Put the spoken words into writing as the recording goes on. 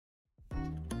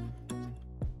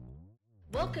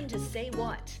Welcome to Say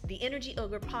What, the Energy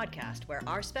Ogre podcast, where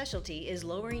our specialty is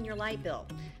lowering your light bill.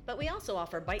 But we also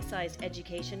offer bite-sized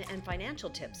education and financial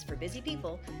tips for busy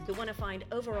people who want to find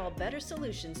overall better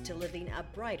solutions to living a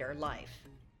brighter life.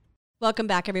 Welcome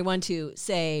back, everyone, to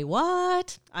Say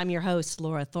What. I'm your host,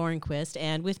 Laura Thornquist,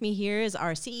 and with me here is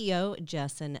our CEO,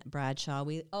 Justin Bradshaw.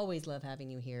 We always love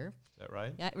having you here. Is that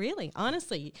right? Yeah, really.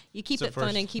 Honestly, you keep it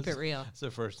fun and keep it real. It's the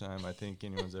first time I think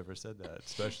anyone's ever said that,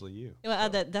 especially you. Well,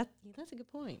 that's a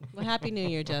good point. Well, Happy New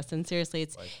Year, Justin. Seriously,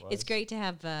 it's great to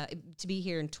have to be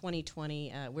here in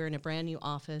 2020. We're in a brand new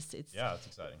office. It's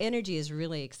exciting. Energy is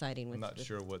really exciting. I'm not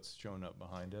sure what's showing up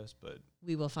behind us, but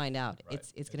we will find out. Right.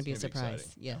 It's going to be a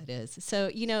surprise. Yeah, it is. So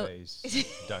Space,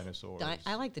 dinosaurs.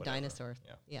 I like the whatever. dinosaur.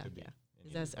 Yeah.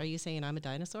 Are you saying I'm a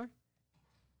dinosaur?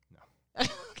 No.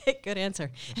 Okay, good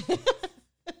answer.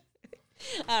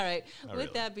 All right.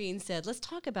 With that being said, let's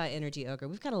talk about Energy Ogre.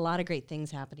 We've got a lot of great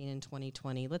things happening in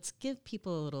 2020. Let's give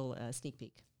people a little sneak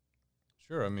peek.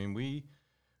 Sure. I mean,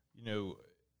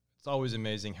 it's always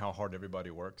amazing how hard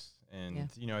everybody works. And,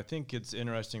 I think it's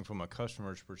interesting from a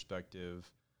customer's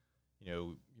perspective.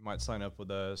 You might sign up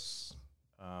with us.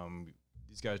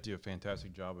 These guys do a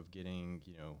fantastic job of getting,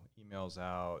 emails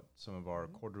out, some of our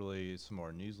quarterly, some of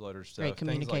our newsletter stuff, great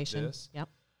communication. Things like this. Yep.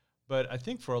 But I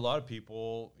think for a lot of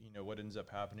people, what ends up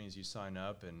happening is you sign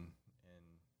up and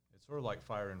it's sort of like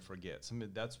fire and forget.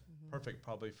 That's perfect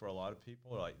probably for a lot of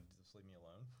people. Like, just leave me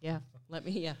alone. Yeah, let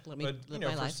me But live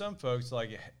my for life. some folks,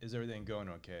 like, is everything going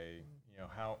okay?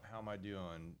 How am I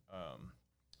doing?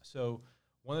 So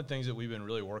one of the things that we've been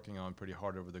really working on pretty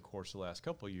hard over the course of the last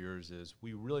couple of years is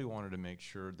we really wanted to make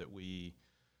sure that we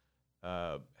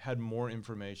had more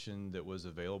information that was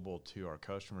available to our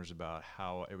customers about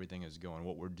how everything is going,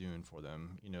 what we're doing for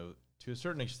them. To a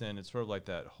certain extent, it's sort of like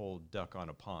that whole duck on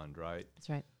a pond, right? That's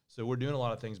right. So we're doing a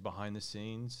lot of things behind the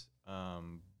scenes,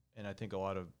 and I think a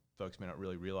lot of folks may not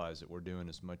really realize that we're doing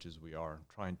as much as we are,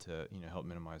 trying to help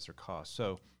minimize their costs.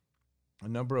 So a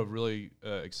number of really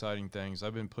exciting things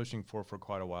I've been pushing for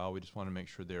quite a while. We just want to make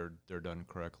sure they're done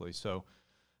correctly. So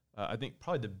I think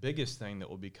probably the biggest thing that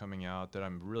will be coming out that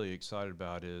I'm really excited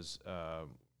about is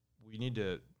we need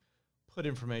to put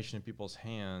information in people's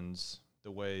hands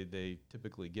the way they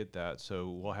typically get that. So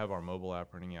we'll have our mobile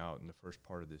app running out in the first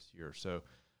part of this year. So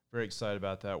very excited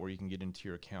about that, where you can get into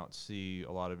your account, see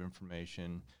a lot of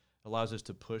information. Allows us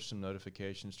to push some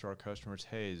notifications to our customers.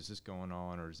 Hey, is this going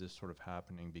on, or is this sort of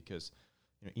happening? Because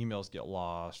emails get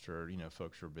lost, or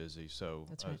folks are busy. So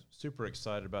That's right. Super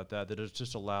excited about that. That it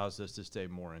just allows us to stay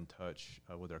more in touch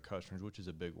with our customers, which is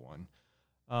a big one.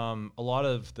 A lot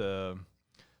of the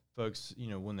folks,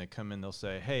 when they come in, they'll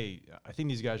say, "Hey, I think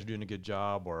these guys are doing a good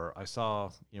job," or "I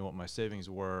saw what my savings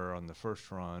were on the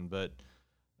first run," but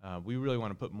we really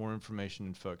want to put more information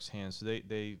in folks' hands so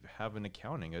they have an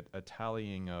accounting, a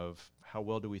tallying of how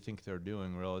well do we think they're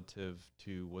doing relative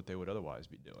to what they would otherwise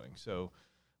be doing. So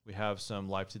we have some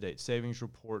life-to-date savings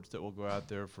reports that will go out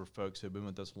there for folks who have been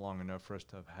with us long enough for us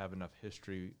to have enough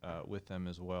history with them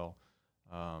as well.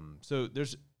 So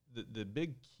there's the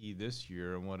big key this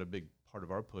year, and what a big part of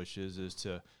our push is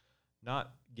to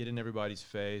not get in everybody's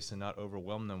face and not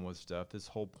overwhelm them with stuff. This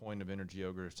whole point of Energy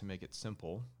Ogre is to make it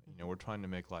simple. We're trying to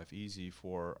make life easy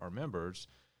for our members,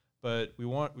 but we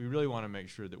really want to make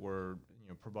sure that we're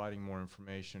providing more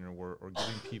information, or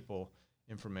giving people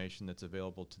information that's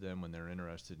available to them when they're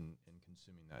interested in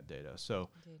consuming that data. So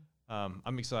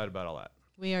I'm excited about all that.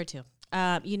 We are too.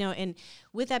 And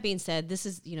with that being said, this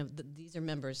is, these are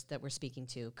members that we're speaking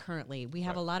to currently. We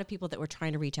have a lot of people that we're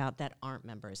trying to reach out that aren't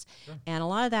members. Sure. And a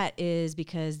lot of that is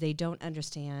because they don't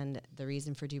understand the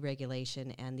reason for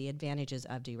deregulation and the advantages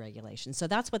of deregulation. So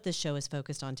that's what this show is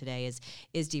focused on today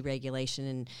is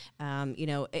deregulation. And,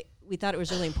 we thought it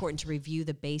was really important to review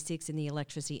the basics in the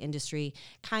electricity industry,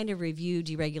 kind of review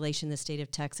deregulation in the state of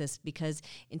Texas, because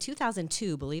in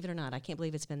 2002, believe it or not, I can't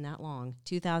believe it's been that long,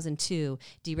 2002,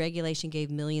 deregulation gave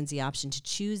millions the option to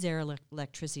choose their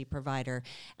electricity provider.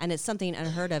 And it's something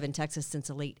unheard of in Texas since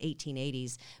the late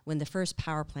 1880s, when the first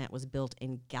power plant was built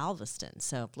in Galveston.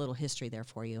 So a little history there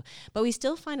for you. But we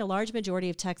still find a large majority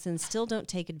of Texans still don't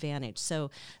take advantage.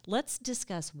 So let's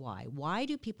discuss why. Why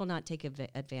do people not take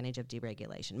advantage of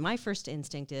deregulation? My first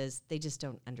instinct is they just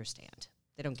don't understand.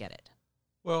 They don't get it.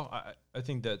 Well, I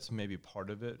think that's maybe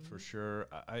part of it for sure.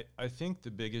 I think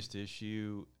the biggest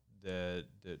issue that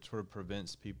sort of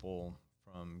prevents people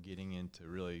from getting into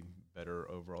really better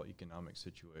overall economic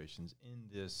situations in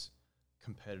this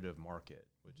competitive market,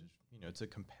 which is, it's a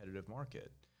competitive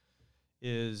market,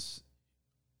 is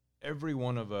every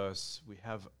one of us, we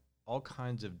have all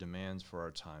kinds of demands for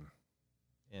our time.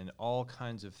 And all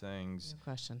kinds of things No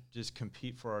question. just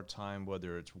compete for our time,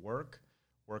 whether it's work,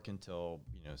 work until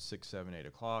 6, 7, 8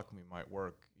 o'clock. We might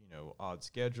work odd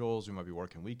schedules. We might be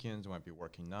working weekends. We might be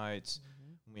working nights.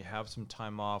 When we have some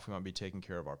time off, we might be taking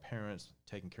care of our parents,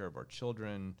 taking care of our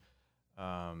children.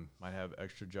 Might have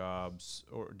extra jobs,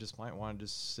 or just might want to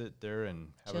just sit there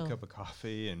and have Chill. a cup of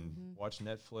coffee and watch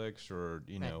Netflix, or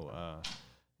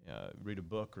read a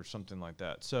book or something like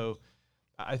that. So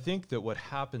I think that what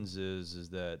happens is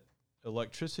that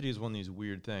electricity is one of these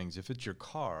weird things. If it's your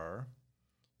car,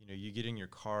 you get in your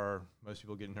car. Most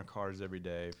people get in their cars every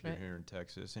day if you're here in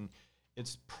Texas, and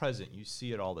it's present. You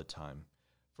see it all the time.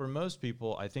 For most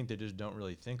people, I think they just don't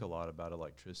really think a lot about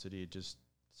electricity. It just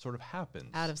sort of happens.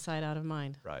 Out of sight, out of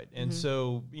mind. Right. And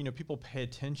so, people pay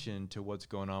attention to what's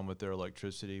going on with their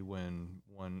electricity when,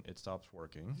 one, it stops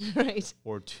working. Right.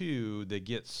 Or two, they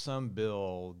get some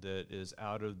bill that is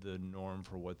out of the norm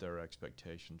for what their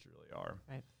expectations really are.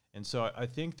 Right. And so I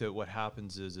think that what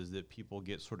happens is that people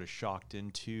get sort of shocked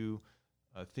into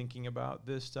thinking about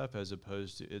this stuff, as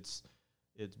opposed to it's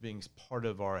being part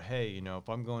of our, hey, if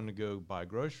I'm going to go buy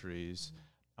groceries,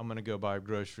 I'm going to go buy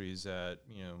groceries at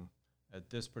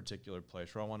this particular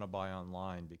place, or I want to buy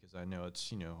online because I know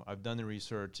it's, I've done the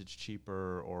research, it's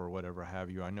cheaper or whatever have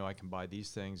you. I know I can buy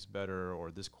these things better, or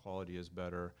this quality is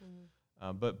better.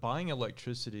 But buying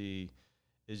electricity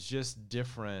is just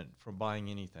different from buying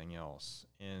anything else.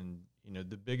 And,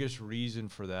 the biggest reason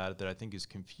for that I think is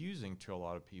confusing to a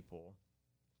lot of people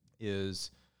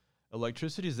is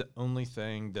electricity is the only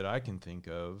thing that I can think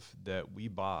of that we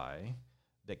buy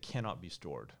that cannot be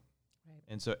stored. Right.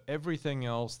 And so everything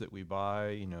else that we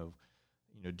buy,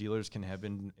 dealers can have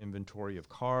inventory of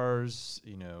cars,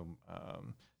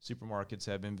 supermarkets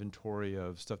have inventory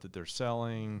of stuff that they're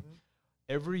selling.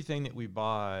 Everything that we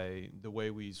buy, the way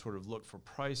we sort of look for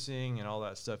pricing and all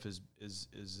that stuff is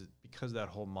because of that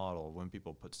whole model. When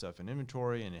people put stuff in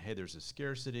inventory and, hey, there's a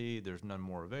scarcity, there's none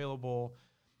more available.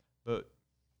 But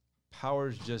power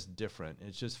is just different.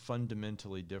 It's just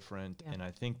fundamentally different. Yeah. And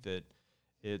I think that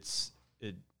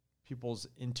people's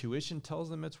intuition tells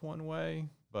them it's one way,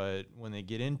 but when they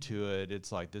get into it,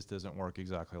 it's like, this doesn't work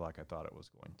exactly like I thought it was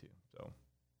going to. So.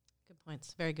 Good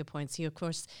points. Very good points. Of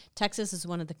course, Texas is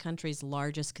one of the country's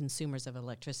largest consumers of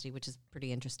electricity, which is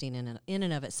pretty interesting in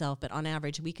and of itself. But on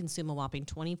average, we consume a whopping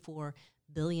 $24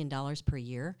 billion per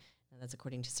year. And that's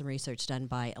according to some research done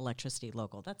by Electricity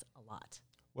Local. That's a lot.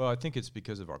 Well, I think it's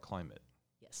because of our climate.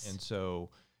 Yes. And so,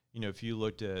 if you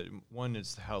looked at, one,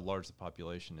 it's how large the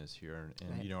population is here.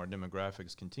 And right. Our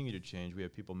demographics continue to change. We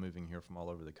have people moving here from all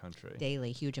over the country.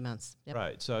 Daily, huge amounts. Yep.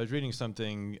 Right. So I was reading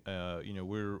something,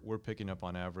 we're picking up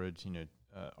on average,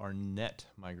 our net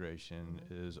migration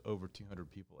is over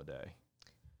 200 people a day.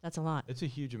 That's a lot. It's a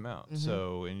huge amount.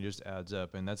 So, and it just adds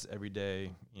up. And that's every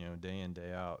day, day in,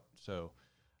 day out. So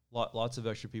lots of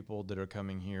extra people that are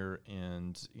coming here.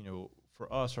 And,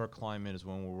 for us, our climate is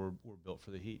one where we're built for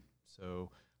the heat.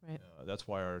 So right. That's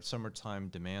why our summertime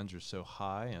demands are so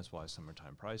high, and that's why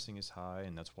summertime pricing is high,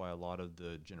 and that's why a lot of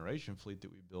the generation fleet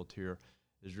that we built here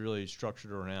is really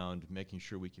structured around making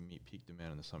sure we can meet peak demand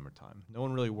in the summertime. No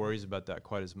one really worries about that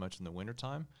quite as much in the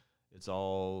wintertime. It's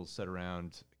all set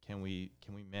around, can we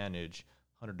manage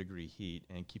 100-degree heat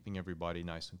and keeping everybody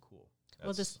nice and cool.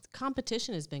 Well, this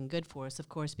competition has been good for us, of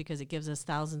course, because it gives us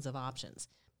thousands of options.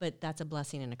 But that's a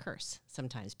blessing and a curse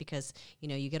sometimes because,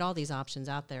 you get all these options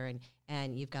out there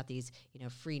and you've got these,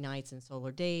 free nights and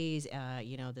solar days,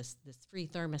 this free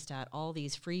thermostat, all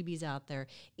these freebies out there.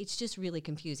 It's just really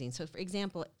confusing. So, for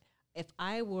example, if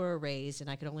I were raised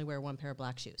and I could only wear one pair of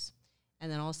black shoes,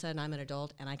 and then all of a sudden I'm an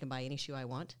adult and I can buy any shoe I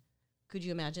want, could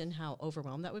you imagine how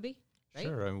overwhelmed that would be? Right?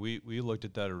 Sure. And we looked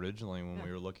at that originally when we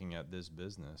were looking at this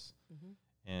business.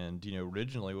 And,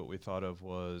 originally what we thought of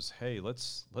was, hey,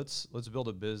 let's build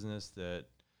a business that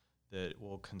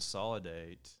will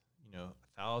consolidate,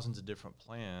 thousands of different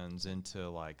plans into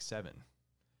like 7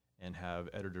 and have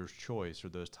editor's choice or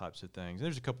those types of things. And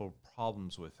there's a couple of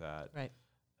problems with that. Right.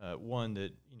 One,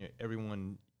 that,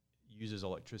 everyone uses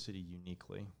electricity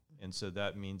uniquely. And so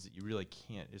that means that you really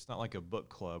can't, it's not like a book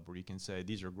club where you can say,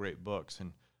 these are great books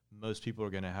and most people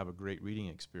are going to have a great reading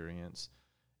experience.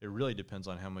 It really depends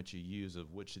on how much you use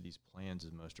of which of these plans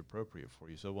is most appropriate for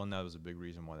you. So one, that was a big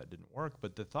reason why that didn't work.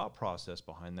 But the thought process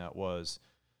behind that was,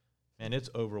 and it's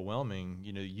overwhelming.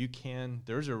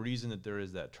 There's a reason that there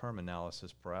is that term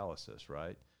analysis paralysis,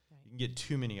 right? You can get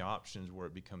too many options where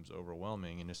it becomes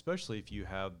overwhelming. And especially if you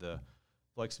have the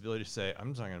flexibility to say, I'm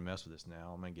just not going to mess with this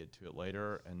now. I'm going to get to it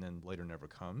later. And then later never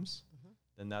comes.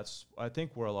 Then that's, I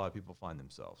think, where a lot of people find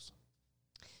themselves.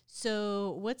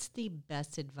 So what's the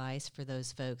best advice for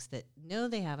those folks that know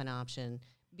they have an option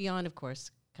beyond, of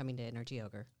course, coming to Energy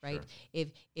Ogre, right? Sure. If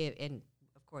and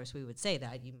of course we would say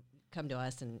that you come to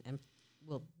us and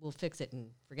we'll fix it and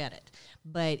forget it.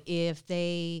 But if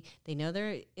they know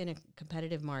they're in a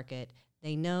competitive market,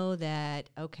 they know that,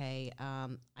 okay,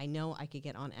 I know I could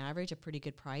get on average a pretty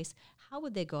good price. How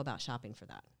would they go about shopping for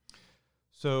that?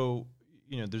 So,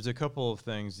 there's a couple of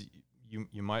things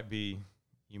you might be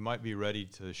ready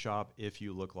to shop if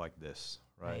you look like this,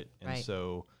 right? And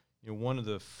so, one of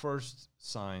the first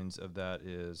signs of that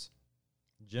is,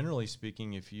 generally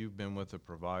speaking, if you've been with a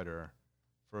provider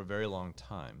for a very long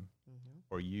time,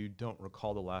 or you don't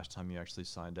recall the last time you actually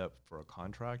signed up for a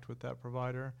contract with that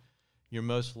provider, you're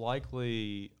most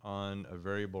likely on a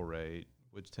variable rate,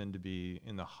 which tend to be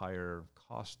in the higher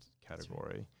cost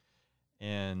category. Right.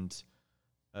 And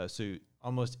so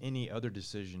almost any other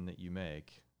decision that you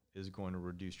make is going to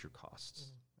reduce your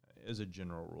costs as a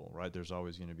general rule, right? There's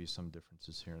always going to be some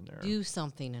differences here and there. Do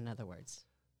something, in other words.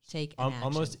 Take an action.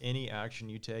 Almost any action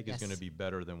you take is going to be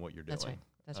better than what you're doing. That's right.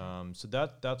 That's right. So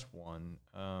that's one.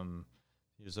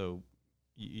 So,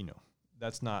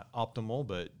 that's not optimal,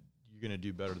 but you're going to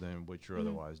do better than what you're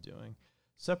otherwise doing.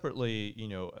 Separately,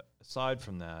 aside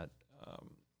from that,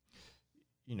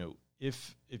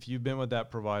 if you've been with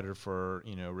that provider for,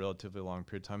 a relatively long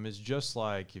period of time, it's just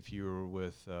like if you were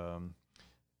with,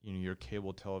 your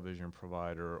cable television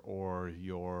provider or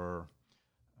your,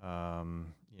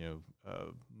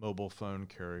 mobile phone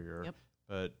carrier. Yep.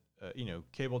 But,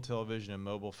 cable television and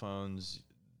mobile phones,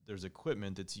 there's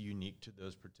equipment that's unique to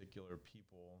those particular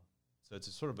people. So it's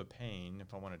a sort of a pain.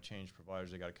 If I want to change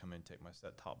providers, I got to come in, take my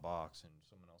set-top box, and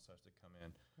someone else has to come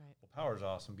in. Right. Well, power's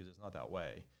awesome because it's not that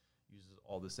way. It uses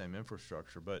all the same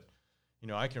infrastructure. But,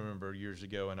 I can remember years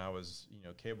ago when I was,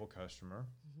 cable customer,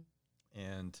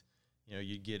 and,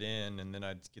 you'd get in, and then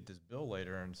I'd get this bill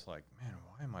later, and it's like, man,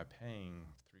 why am I paying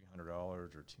 $300 or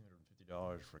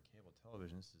 $250 for cable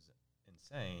television? This is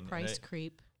insane. Price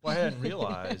creep. Well, I hadn't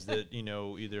realized that,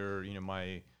 either,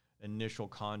 my initial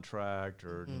contract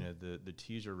or, the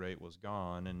teaser rate was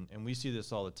gone. And we see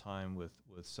this all the time with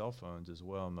cell phones as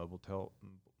well,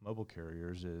 mobile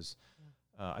carriers is,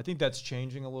 I think that's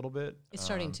changing a little bit. It's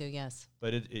starting to, yes.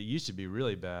 But it used to be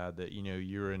really bad that,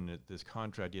 you're in this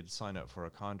contract, you had to sign up for a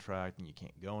contract and you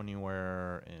can't go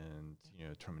anywhere and,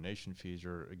 termination fees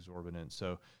are exorbitant.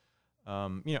 So,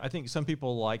 I think some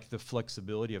people like the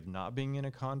flexibility of not being in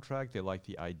a contract. They like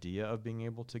the idea of being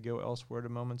able to go elsewhere at a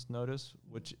moment's notice,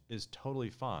 which is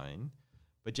totally fine,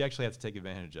 but you actually have to take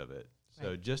advantage of it.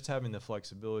 So just having the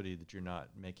flexibility that you're not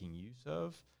making use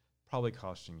of probably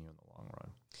costing you in the long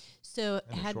run. So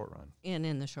in the short run. And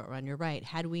in the short run, you're right.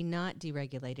 Had we not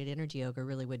deregulated, Energy Ogre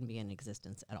really wouldn't be in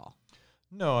existence at all.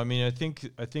 No, I mean, I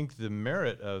think the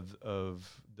merit of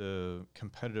the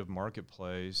competitive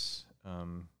marketplace,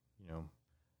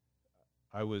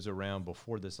 I was around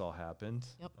before this all happened,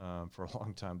 for a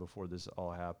long time before this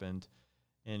all happened.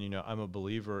 And, I'm a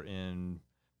believer in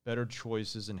better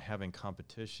choices and having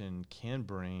competition can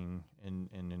bring, and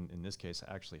in this case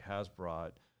actually has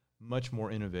brought, much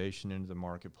more innovation into the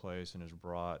marketplace and has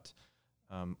brought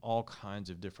all kinds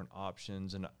of different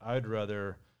options. And I would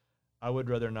rather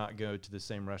not go to the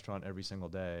same restaurant every single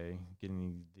day,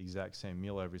 getting the exact same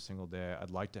meal every single day. I'd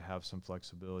like to have some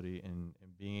flexibility in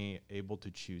being able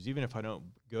to choose, even if I don't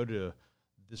go to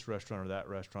this restaurant or that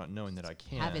restaurant, knowing that I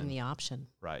can. Having the option.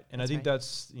 Right. And I think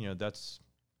that's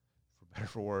for better or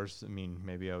for worse. I mean,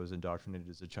 maybe I was indoctrinated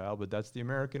as a child, but that's the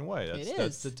American way.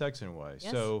 That's the Texan way.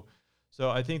 Yes. So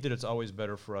I think that it's always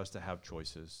better for us to have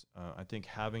choices. I think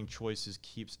having choices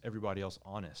keeps everybody else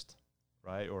honest,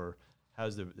 right? Or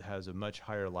has a much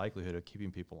higher likelihood of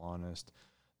keeping people honest.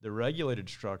 The regulated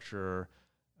structure,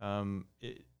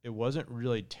 it wasn't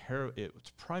really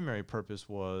its primary purpose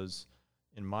was,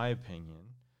 in my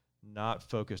opinion, not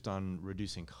focused on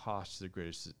reducing costs to the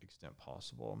greatest extent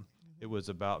possible. It was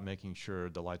about making sure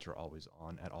the lights are always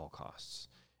on at all costs.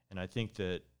 And I think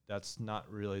that that's not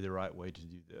really the right way to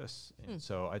do this. And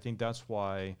so I think that's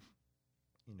why,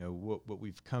 what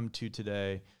we've come to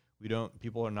today,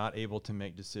 people are not able to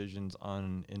make decisions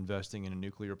on investing in a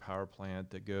nuclear power plant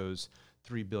that goes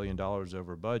 $3 billion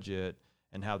over budget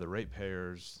and have the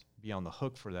ratepayers be on the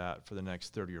hook for that for the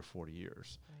next 30 or 40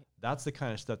 years. Right. That's the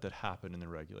kind of stuff that happened in the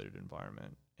regulated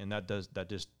environment. And that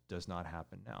just does not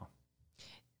happen now.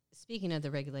 Speaking of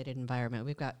the regulated environment,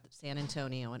 we've got San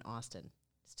Antonio and Austin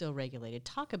still regulated.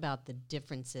 Talk about the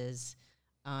differences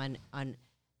on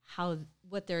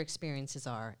what their experiences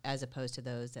are as opposed to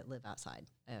those that live outside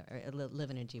or live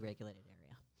in a deregulated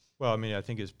area. Well, I mean, I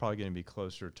think it's probably going to be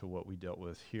closer to what we dealt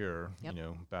with here,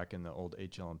 back in the old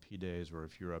HLMP days, or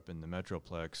if you're up in the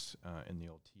Metroplex in the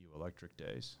old TU Electric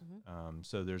days.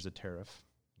 So there's a tariff.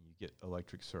 You get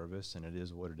electric service, and it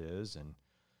is what it is. And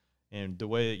And the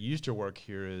way it used to work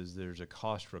here is there's a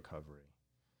cost recovery.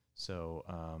 So,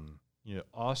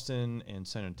 Austin and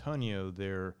San Antonio,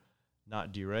 they're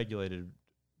not deregulated,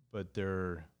 but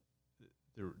the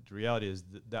reality is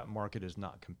that market is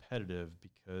not competitive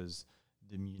because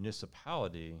the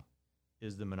municipality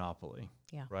is the monopoly,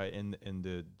 right? And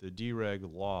the dereg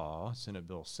law, Senate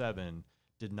Bill 7,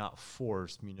 did not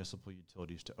force municipal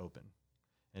utilities to open.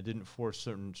 And it didn't force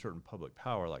certain public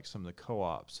power, like some of the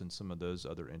co-ops and some of those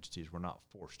other entities were not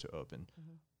forced to open.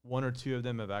 Mm-hmm. One or two of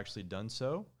them have actually done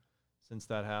so since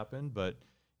that happened. But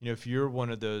if you're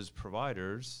one of those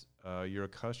providers, you're a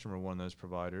customer of one of those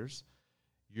providers,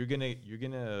 you're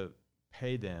gonna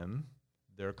pay them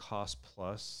their cost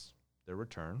plus their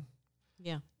return.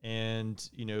 Yeah. And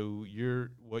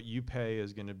what you pay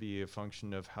is going to be a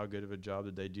function of how good of a job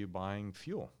did they do buying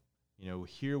fuel.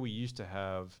 Here we used to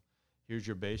have, here's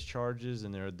your base charges,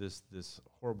 and they're this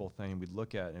horrible thing we'd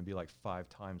look at and it'd be like 5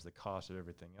 times the cost of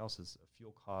everything else is a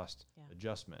fuel cost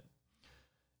adjustment.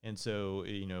 And so,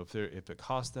 if it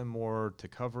costs them more to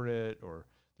cover it, or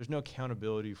there's no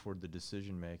accountability for the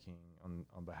decision making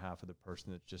on behalf of the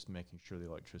person that's just making sure the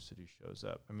electricity shows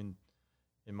up. I mean,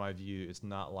 in my view, it's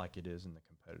not like it is in the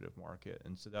competitive market.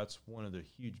 And so that's one of the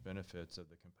huge benefits of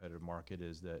the competitive market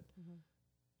is that,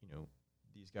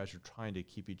 these guys are trying to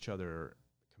keep each other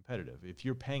competitive. If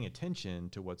you're paying attention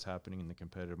to what's happening in the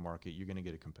competitive market, you're going to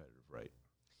get a competitive rate.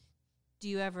 Do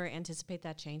you ever anticipate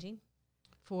that changing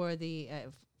for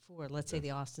let's say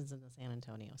the Austins and the San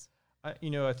Antonios?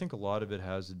 I think a lot of it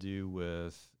has to do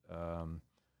with,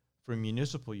 for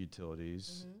municipal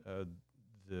utilities,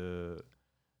 the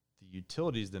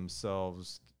utilities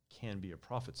themselves can be a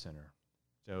profit center.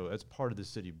 So as part of the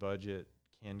city budget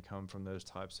can come from those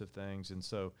types of things. And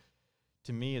so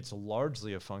to me, it's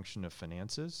largely a function of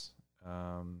finances.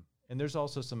 And there's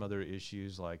also some other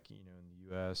issues like, in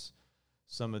the U.S.,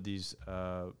 some of these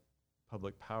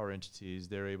public power entities,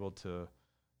 they're able to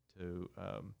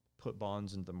put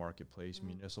bonds into the marketplace,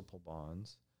 municipal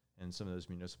bonds. And some of those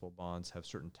municipal bonds have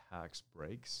certain tax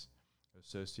breaks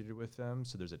associated with them.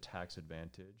 So there's a tax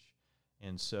advantage.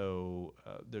 And so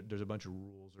there's a bunch of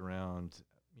rules around,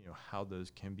 how those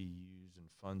can be used and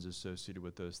funds associated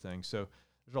with those things. So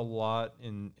there's a lot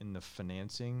in the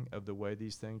financing of the way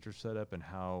these things are set up and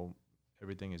how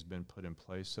everything has been put in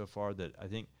place so far that I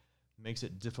think makes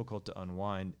it difficult to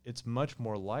unwind. It's much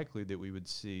more likely that we would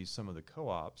see some of the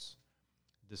co-ops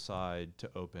decide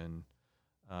to open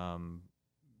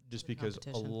just because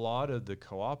a lot of the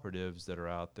cooperatives that are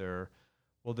out there,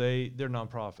 well, they're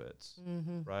nonprofits,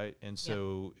 right? And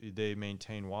so they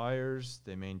maintain wires,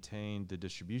 they maintain the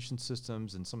distribution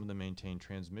systems, and some of them maintain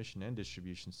transmission and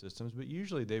distribution systems, but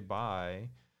usually they buy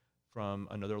from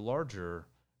another larger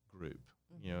group,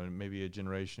 maybe a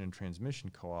generation and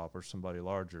transmission co-op or somebody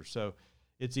larger. So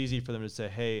it's easy for them to say,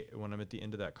 hey, when I'm at the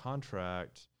end of that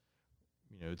contract,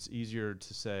 it's easier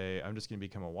to say, I'm just going to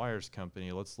become a wires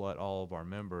company. Let's let all of our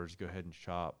members go ahead and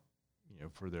shop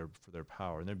for their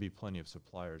power. And there'd be plenty of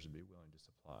suppliers who'd be willing to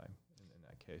supply in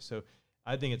that case. So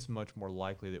I think it's much more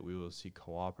likely that we will see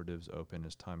cooperatives open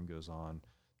as time goes on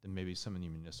than maybe some of the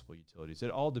municipal utilities. It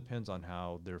all depends on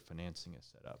how their financing is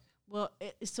set up. Well,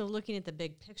 so looking at the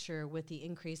big picture with the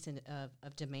increase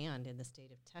of demand in the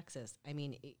state of Texas, I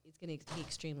mean, it's going to be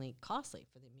extremely costly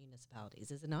for the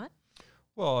municipalities, is it not?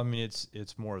 Well, I mean,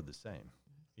 it's more of the same,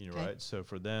 right? So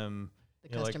for them, the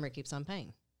customer keeps on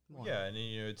paying more. Yeah,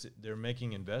 and they're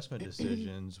making investment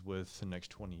decisions with the next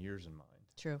 20 years in mind.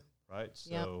 True. Right.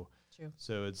 So true.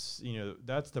 So it's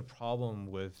that's the problem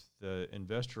with the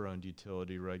investor-owned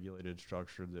utility regulated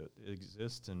structure that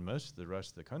exists in most of the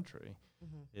rest of the country,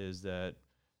 is that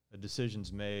a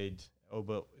decision's made. Oh,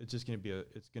 but it's just going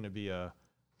to be a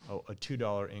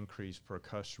 $2 increase per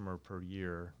customer per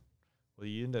year. Well,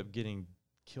 you end up getting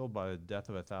killed by the death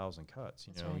of 1,000 cuts.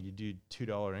 Right. You do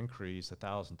 $2 increase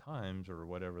 1,000 times or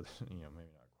whatever. Maybe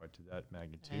not quite to that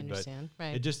magnitude. I understand. But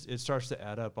right. it starts to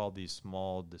add up all these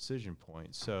small decision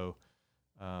points. So,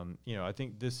 I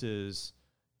think this is,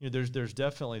 there's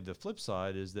definitely the flip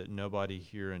side is that nobody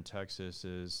here in Texas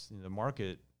is, the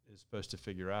market is supposed to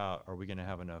figure out, are we going to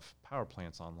have enough power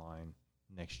plants online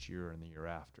next year and the year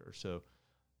after? So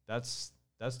that's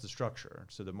the structure.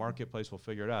 So the marketplace will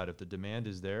figure it out. If the demand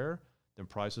is there, then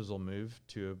prices will move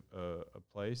to a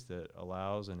place that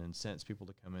allows and incents people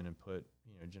to come in and put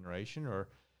generation, or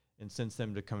incents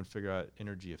them to come and figure out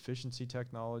energy efficiency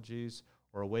technologies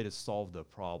or a way to solve the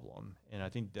problem. And I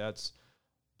think that's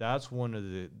one of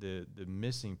the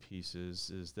missing pieces,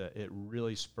 is that it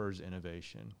really spurs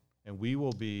innovation. And we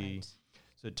will be Right.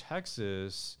 So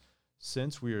Texas,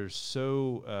 since we are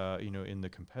so in the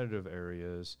competitive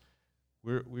areas,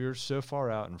 we're so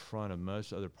far out in front of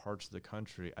most other parts of the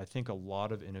country. I think a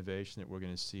lot of innovation that we're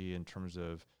going to see in terms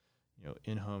of,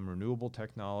 in-home renewable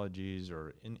technologies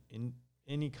or in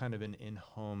any kind of an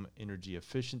in-home energy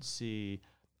efficiency,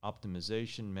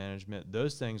 optimization, management,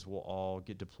 those things will all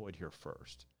get deployed here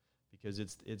first, because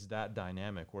it's that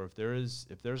dynamic where if there's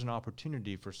an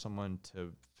opportunity for someone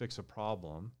to fix a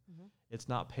problem, it's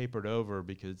not papered over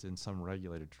because it's in some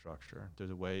regulated structure.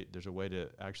 There's a way to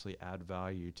actually add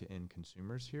value to end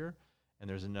consumers here, and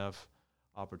there's enough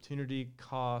opportunity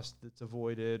cost that's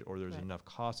avoided, or there's enough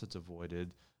cost that's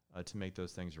avoided to make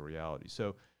those things a reality.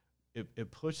 So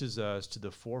it pushes us to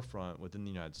the forefront within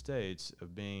the United States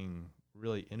of being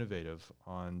really innovative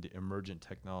on the emergent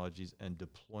technologies and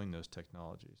deploying those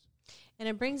technologies. And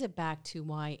it brings it back to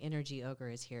why Energy Ogre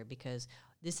is here, because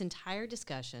this entire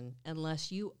discussion,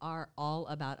 unless you are all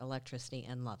about electricity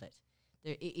and love it,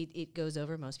 it goes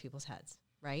over most people's heads,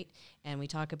 right? And we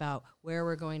talk about where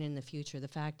we're going in the future. The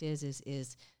fact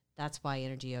is that's why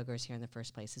Energy Ogre is here in the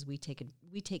first place, is we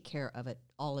take care of it,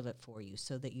 all of it for you,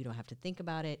 so that you don't have to think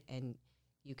about it, and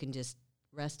you can just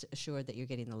rest assured that you're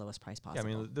getting the lowest price possible.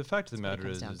 Yeah, I mean, the fact of the matter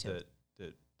is that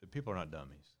people are not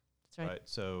dummies. That's right.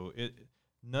 So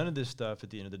none of this stuff at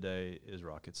the end of the day is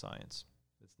rocket science.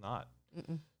 It's not.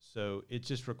 Mm-mm. So it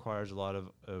just requires a lot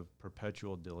of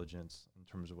perpetual diligence in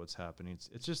terms of what's happening.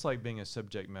 It's just like being a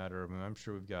subject matter. I mean, I'm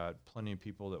sure we've got plenty of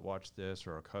people that watch this,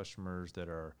 or our customers that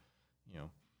are,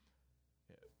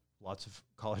 lots of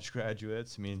college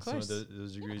graduates. I mean, some of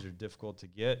those degrees are difficult to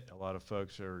get. A lot of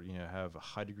folks are, have a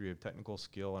high degree of technical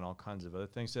skill and all kinds of other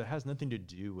things. So it has nothing to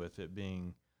do with it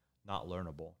being not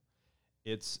learnable.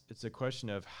 It's a question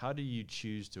of how do you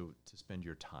choose to spend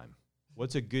your time?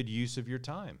 What's a good use of your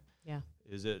time? Yeah.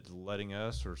 Is it letting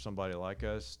us or somebody like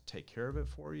us take care of it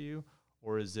for you?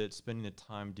 Or is it spending the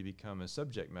time to become a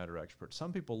subject matter expert?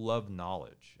 Some people love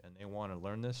knowledge and they want to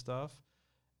learn this stuff.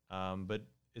 But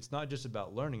it's not just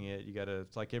about learning it.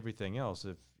 It's like everything else.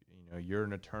 If you're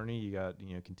an attorney, you got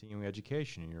continuing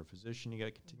education. You're a physician, you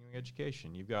got continuing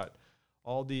education. You've got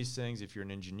all these things. If you're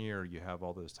an engineer, you have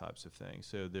all those types of things.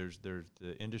 So there's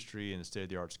the industry and the state of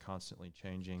the art is constantly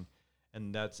changing,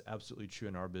 and that's absolutely true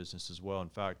in our business as well. In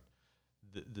fact,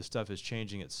 the stuff is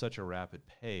changing at such a rapid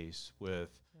pace with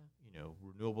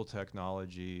renewable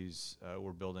technologies.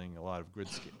 We're building a lot of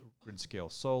grid scale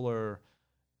solar.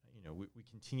 We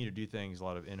continue to do things, a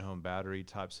lot of in-home battery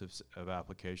types of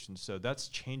applications. So that's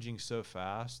changing so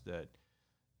fast that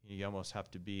you almost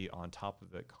have to be on top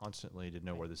of it constantly to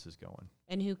know where this is going.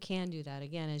 And who can do that?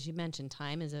 Again, as you mentioned,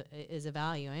 time is a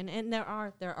value, and there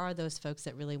are those folks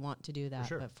that really want to do that. For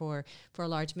sure. But for a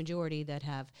large majority that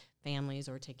have families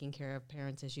or taking care of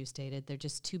parents, as you stated, they're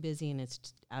just too busy, and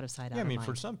it's out of sight, out of mind.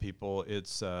 For some people,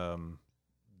 it's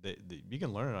you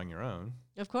can learn it on your own,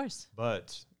 of course,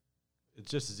 but it's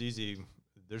just as easy.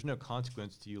 There's no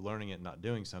consequence to you learning it and not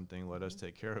doing something. Let us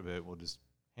take care of it. We'll just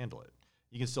handle it.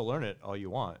 You can still learn it all you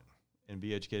want and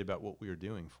be educated about what we are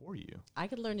doing for you. I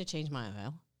could learn to change my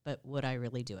oil, but would I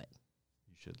really do it?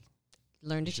 You should.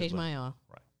 Learn to change my oil.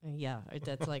 Right. Yeah,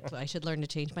 that's like I should learn to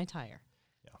change my tire.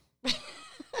 Yeah.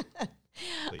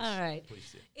 Please, all right.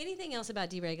 Please do. Anything else about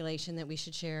deregulation that we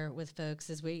should share with folks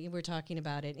as we're talking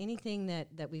about it? Anything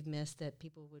that we've missed that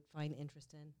people would find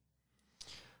interest in?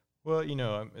 Well,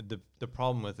 the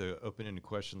problem with an open-ended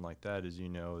question like that is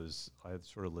I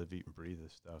sort of live, eat, and breathe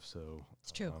this stuff. So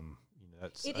it's true.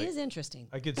 It is interesting.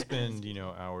 I could spend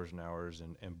hours and hours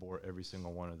and bore every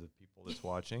single one of the people that's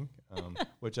watching,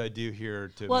 which I do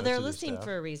here. Well, they're listening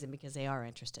for a reason because they are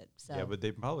interested. So yeah, but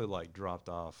they probably dropped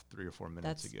off 3 or 4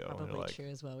 minutes ago. That's probably true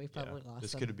as well. We probably lost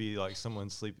this them. Could be like someone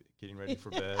getting ready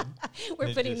for bed.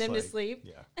 We're putting them to sleep.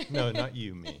 Yeah. No, not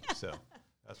you, me. So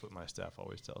that's what my staff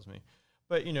always tells me.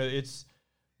 But it's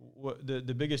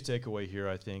the biggest takeaway here.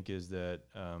 I think is that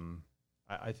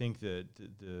I think that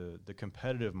the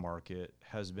competitive market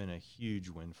has been a huge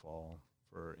windfall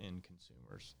for end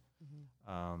consumers.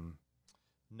 Mm-hmm.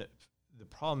 The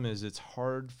problem is it's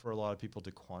hard for a lot of people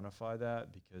to quantify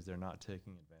that because they're not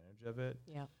taking advantage of it.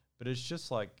 Yeah. But it's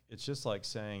just like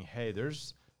saying, hey,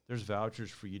 there's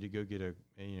vouchers for you to go get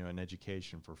an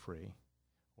education for free.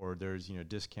 Or there's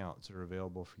discounts that are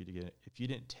available for you to get. If you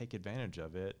didn't take advantage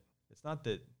of it, it's not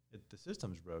that the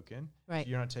system's broken. Right.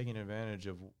 You're not taking advantage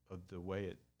of the way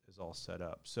it is all set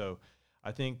up. So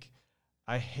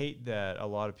I hate that a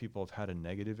lot of people have had a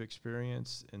negative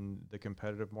experience in the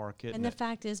competitive market. And the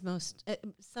fact is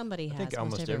somebody has. I think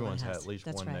almost everyone's had at least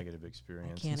That's one right. negative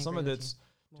experience. And some of it's,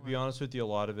 to be honest with you, a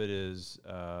lot of it is,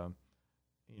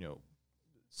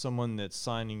 someone that's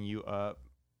signing you up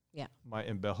might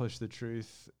embellish the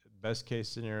truth best case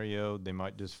scenario, they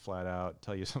might just flat out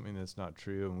tell you something that's not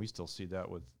true. And we still see that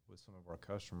with some of our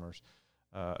customers,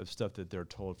 of stuff that they're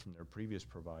told from their previous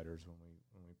providers when we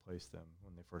place them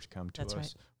when they first come to That's us.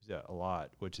 right. Yeah, a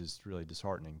lot, which is really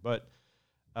disheartening. But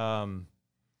the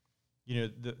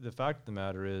fact of the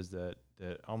matter is that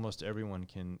almost everyone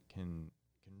can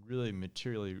really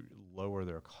materially lower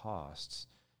their costs.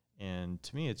 And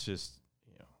to me, it's just,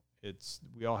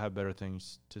 we all have better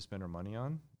things to spend our money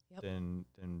on than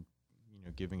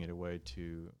giving it away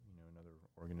to, another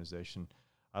organization.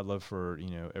 I'd love for,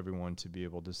 everyone to be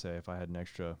able to say, if I had an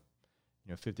extra,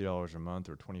 $50 a month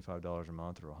or $25 a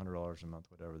month or $100 a month,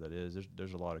 whatever that is,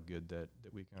 there's a lot of good that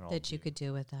we can all That do. you could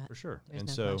do with that. For sure. There's And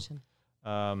no so,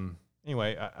 question.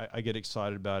 anyway, I get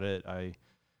excited about it.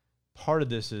 Part of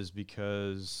this is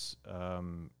because,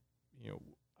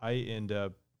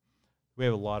 we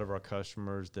have a lot of our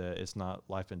customers that it's not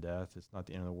life and death. It's not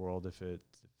the end of the world if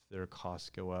their costs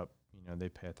go up. They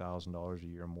pay $1,000 a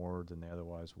year more than they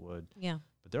otherwise would. Yeah.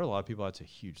 But there are a lot of people that's a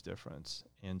huge difference.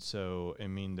 And so,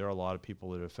 there are a lot of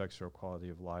people that it affects their quality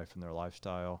of life and their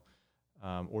lifestyle,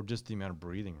 or just the amount of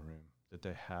breathing room that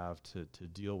they have to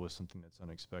deal with something that's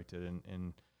unexpected.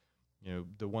 And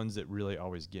the ones that really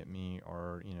always get me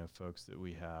are, folks that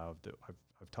we have that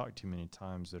I've talked to many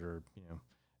times that are,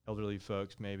 elderly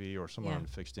folks maybe, or someone on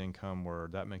fixed income, where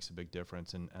that makes a big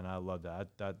difference. And I love that.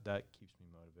 That keeps me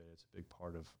motivated. It's a big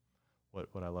part of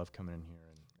what I love coming in here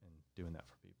and doing that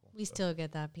for people. We still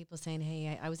get that. People saying,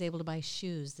 hey, I was able to buy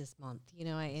shoes this month,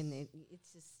 and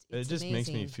it's just amazing. Makes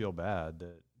me feel bad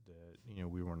that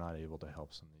we were not able to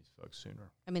help some of these folks sooner.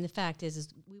 I mean, the fact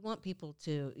is we want people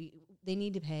they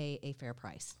need to pay a fair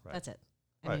price. Right. That's it.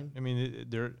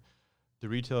 The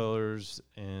retailers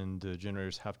and the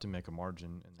generators have to make a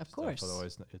margin. And of course.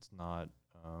 Otherwise, it's not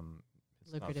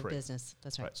lucrative business.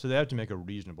 That's right. So they have to make a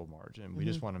reasonable margin. We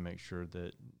just want to make sure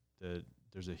that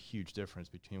there's a huge difference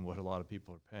between what a lot of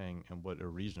people are paying and what a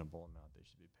reasonable amount they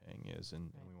should be paying is, and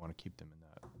we want to keep them in that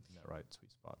right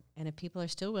sweet spot. And if people are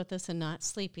still with us and not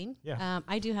sleeping,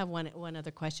 I do have one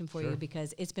other question for you,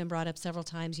 because it's been brought up several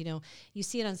times. You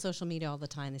see it on social media all the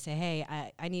time. They say,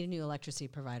 hey, I need a new electricity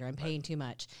provider. I'm paying too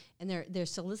much. And they're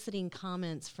soliciting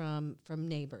comments from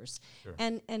neighbors. Sure.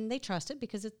 And they trust it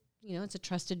because it's a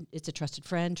trusted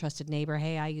friend, trusted neighbor.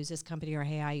 Hey, I use this company, or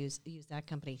hey, I use that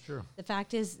company. Sure. The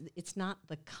fact is, it's not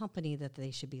the company that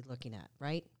they should be looking at,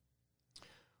 right?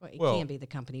 Well, it can be the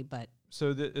company, but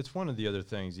so it's one of the other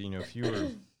things. If you were,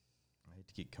 I hate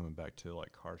to keep coming back to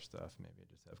like car stuff. Maybe I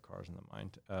just have cars in the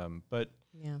mind. But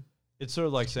it's sort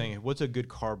of like saying, what's a good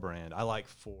car brand? I like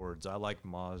Fords. I like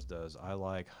Mazdas. I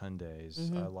like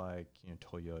Hyundais. I like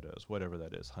Toyotas. Whatever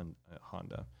that is,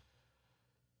 Honda.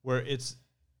 Where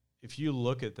if you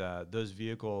look at that, those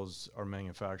vehicles are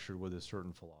manufactured with a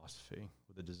certain philosophy,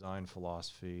 with a design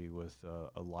philosophy, with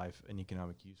an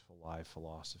economic useful life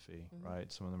philosophy,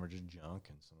 right? Some of them are just junk,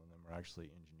 and some of them are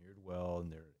actually engineered well,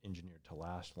 and they're engineered to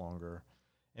last longer.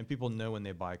 And people know when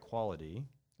they buy quality,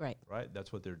 right?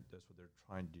 That's what they're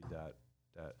trying to do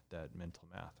that mental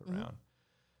math around.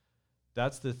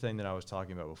 That's the thing that I was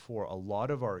talking about before. A lot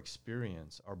of our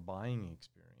experience, our buying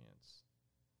experience,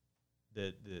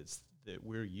 that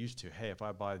we're used to, hey, if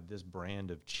I buy this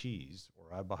brand of cheese,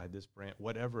 or I buy this brand,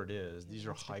 whatever it is, these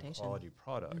are high quality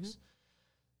products.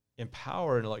 In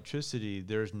power and electricity,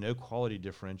 there's no quality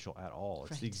differential at all.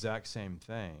 It's the exact same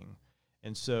thing.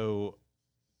 And so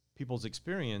people's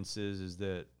experience is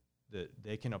that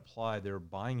they can apply their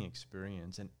buying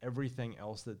experience and everything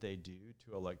else that they do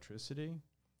to electricity,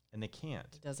 and they can't.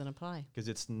 It doesn't apply. Because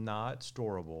it's not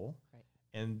storable. Right.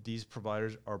 And these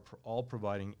providers are all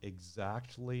providing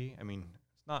exactly,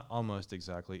 it's not almost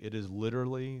exactly, it is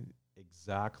literally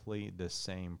exactly the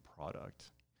same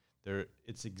product.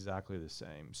 It's exactly the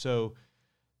same. So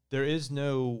there is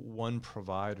no one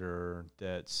provider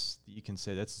you can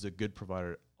say that's a good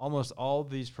provider. Almost all of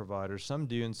these providers, some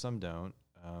do and some don't,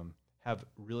 have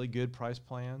really good price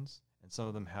plans, and some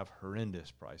of them have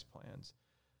horrendous price plans.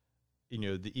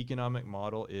 The economic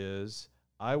model is,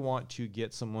 I want to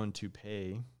get someone to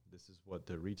pay, this is what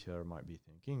the retailer might be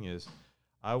thinking, is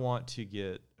I want to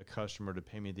get a customer to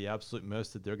pay me the absolute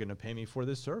most that they're going to pay me for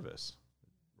this service,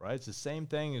 right? It's the same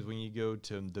thing as when you go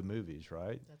to the movies,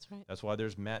 right? That's right. That's why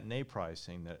there's matinee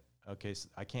pricing, that, okay, so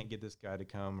I can't get this guy to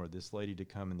come or this lady to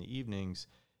come in the evenings.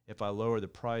 If I lower the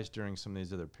price during some of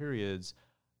these other periods,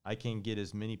 I can get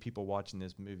as many people watching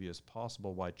this movie as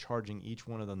possible by charging each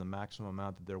one of them the maximum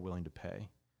amount that they're willing to pay.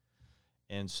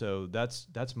 And so that's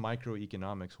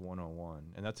microeconomics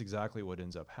 101. And that's exactly what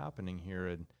ends up happening here.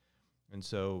 And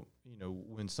so,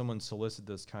 when someone solicits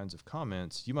those kinds of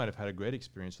comments, you might have had a great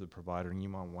experience with a provider, and you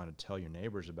might want to tell your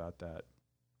neighbors about that.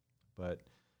 But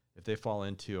if they fall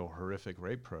into a horrific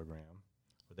rate program,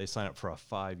 or they sign up for a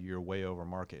 5-year way over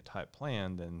market type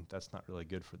plan, then that's not really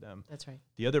good for them. That's right.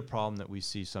 The other problem that we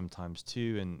see sometimes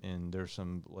too, and there's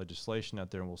some legislation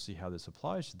out there, and we'll see how this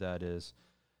applies to that, is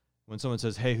when someone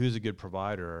says, hey, who's a good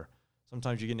provider,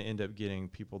 sometimes you're going to end up getting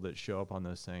people that show up on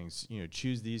those things,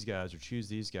 choose these guys or choose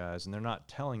these guys, and they're not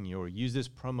telling you, or use this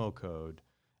promo code,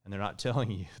 and they're not telling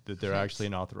you that they're actually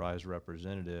an authorized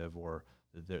representative, or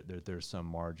that there's some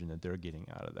margin that they're getting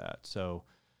out of that. So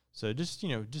just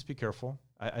be careful.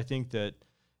 I think that,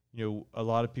 a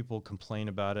lot of people complain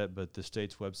about it, but the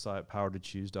state's website,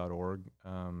 powertochoose.org,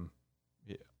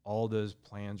 all those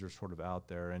plans are sort of out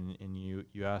there. And you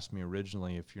asked me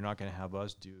originally, if you're not going to have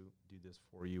us do this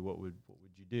for you, what would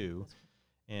you do?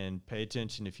 And pay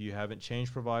attention, if you haven't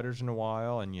changed providers in a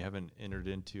while and you haven't entered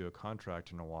into a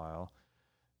contract in a while,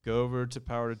 go over to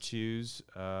Power to Choose,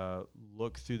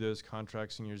 look through those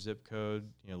contracts in your zip code,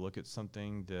 look at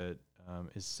something that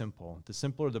is simple. The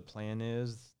simpler the plan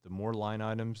is, the more line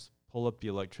items, pull up the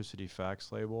electricity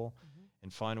facts label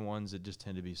and find ones that just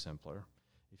tend to be simpler.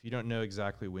 If you don't know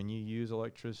exactly when you use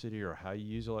electricity or how you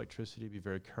use electricity, be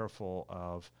very careful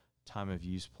of time of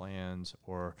use plans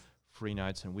or free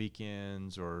nights and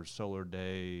weekends or solar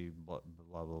day, blah,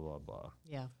 blah, blah, blah, blah.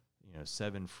 Yeah.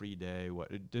 7 free day.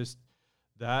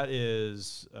 That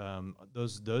is,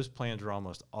 those plans are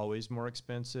almost always more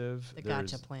expensive. The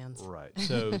gotcha plans. Right.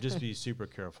 So just be super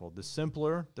careful. The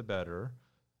simpler, the better.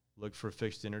 Look for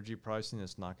fixed energy pricing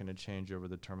that's not going to change over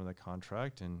the term of the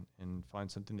contract, and find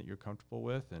something that you're comfortable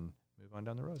with and move on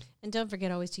down the road. And don't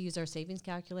forget always to use our savings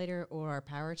calculator or our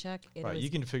power check. Right. You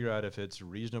can figure out if it's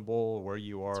reasonable where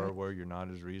you are, right, or where you're not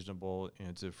as reasonable. And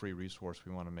it's a free resource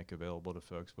we want to make available to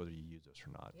folks, whether you use us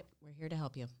or not. Yep. We're here to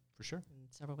help you. For sure. In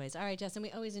several ways. All right, Justin,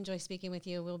 we always enjoy speaking with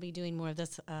you. We'll be doing more of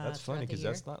this. That's funny because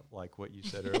that's not like what you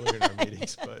said earlier in our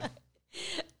meetings, but.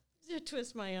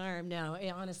 Twist my arm. No,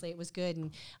 honestly, it was good.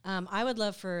 And I would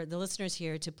love for the listeners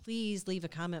here to please leave a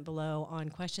comment below on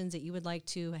questions that you would like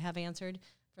to have answered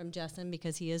from Justin,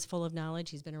 because he is full of knowledge.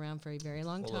 He's been around for a very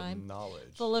long time.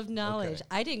 Full of knowledge. Okay.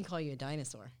 I didn't call you a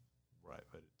dinosaur. Right,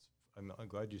 but I'm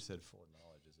glad you said full of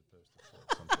knowledge as opposed to full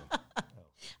of something else.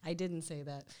 I didn't say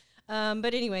that.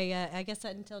 But anyway, I guess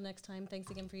that until next time, thanks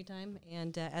again for your time.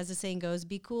 And as the saying goes,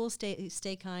 be cool,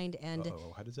 stay kind, and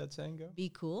how does that saying go?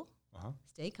 Be cool,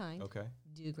 stay kind,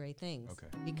 do great things,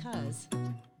 because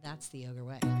that's the Yoga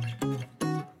way.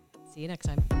 See you next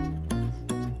time.